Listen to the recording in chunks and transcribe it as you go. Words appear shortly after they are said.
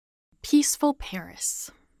Peaceful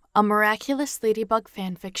Paris, a Miraculous Ladybug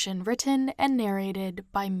fanfiction written and narrated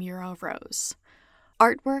by Mira Rose.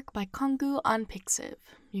 Artwork by Kongu on Pixiv.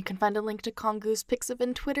 You can find a link to Kongu's Pixiv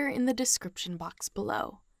and Twitter in the description box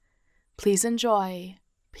below. Please enjoy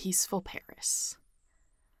Peaceful Paris.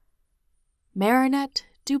 Marinette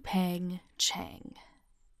Dupang Chang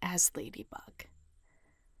as Ladybug.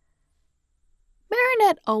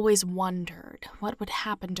 Marinette always wondered what would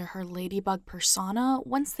happen to her Ladybug persona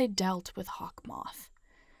once they dealt with Hawkmoth.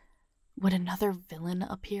 Would another villain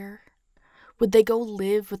appear? Would they go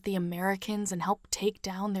live with the Americans and help take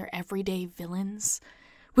down their everyday villains?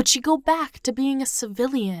 Would she go back to being a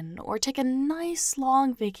civilian or take a nice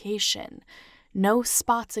long vacation? No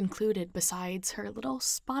spots included besides her little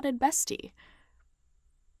spotted bestie.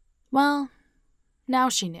 Well, now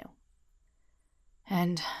she knew.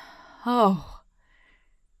 And,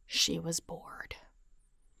 she was bored.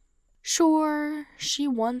 Sure, she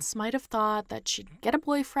once might have thought that she'd get a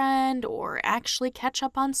boyfriend or actually catch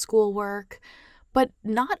up on schoolwork, but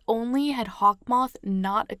not only had Hawkmoth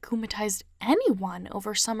not akumatized anyone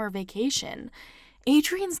over summer vacation,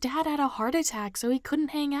 Adrian's dad had a heart attack so he couldn't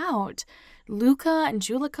hang out. Luca and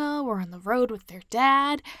Julika were on the road with their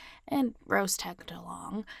dad, and Rose tagged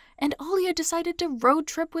along, and Alia decided to road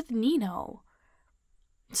trip with Nino.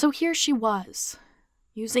 So here she was,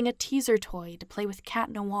 using a teaser toy to play with Cat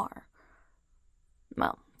Noir.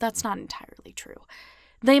 Well, that's not entirely true.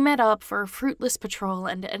 They met up for a fruitless patrol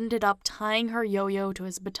and ended up tying her yo-yo to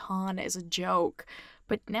his baton as a joke,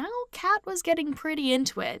 but now Cat was getting pretty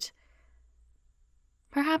into it.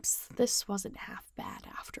 Perhaps this wasn't half bad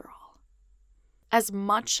after all. As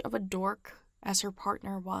much of a dork as her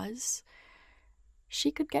partner was,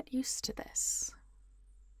 she could get used to this.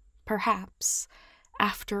 Perhaps,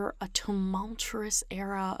 after a tumultuous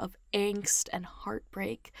era of angst and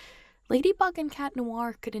heartbreak, Ladybug and Cat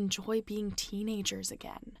Noir could enjoy being teenagers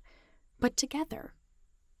again, but together.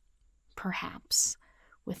 Perhaps,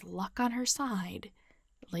 with luck on her side,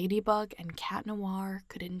 Ladybug and Cat Noir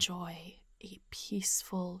could enjoy a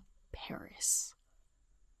peaceful Paris.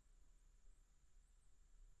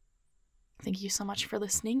 Thank you so much for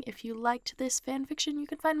listening. If you liked this fanfiction, you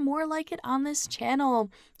can find more like it on this channel.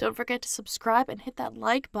 Don't forget to subscribe and hit that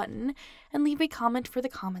like button, and leave a comment for the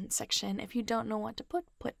comment section. If you don't know what to put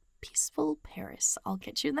Peaceful Paris. I'll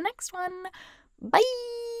catch you in the next one. Bye!